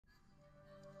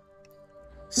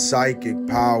Psychic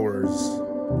powers.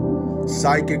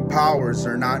 Psychic powers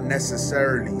are not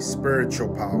necessarily spiritual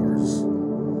powers.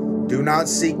 Do not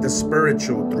seek the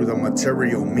spiritual through the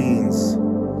material means.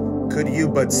 Could you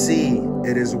but see,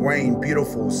 it is weighing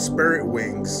beautiful spirit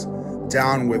wings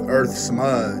down with earth's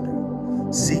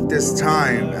mud. Seek this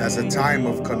time as a time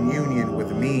of communion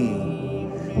with me,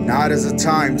 not as a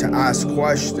time to ask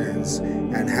questions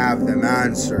and have them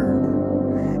answered.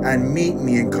 And meet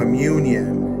me in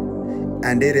communion,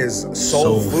 and it is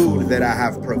soul food that I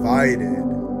have provided.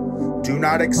 Do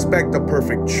not expect a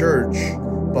perfect church,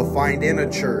 but find in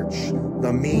a church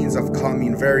the means of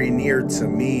coming very near to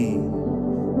me.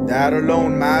 That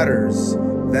alone matters.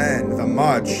 Then the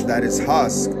much that is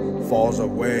husk falls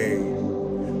away.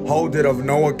 Hold it of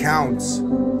no accounts.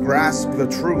 Grasp the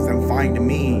truth and find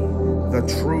me, the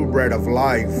true bread of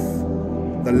life.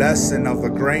 The lesson of the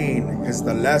grain is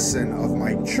the lesson of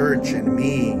my church and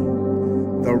me.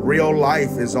 The real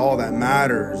life is all that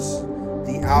matters.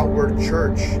 The outward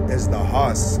church is the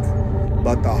husk,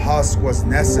 but the husk was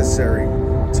necessary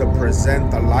to present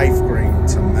the life grain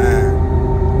to man.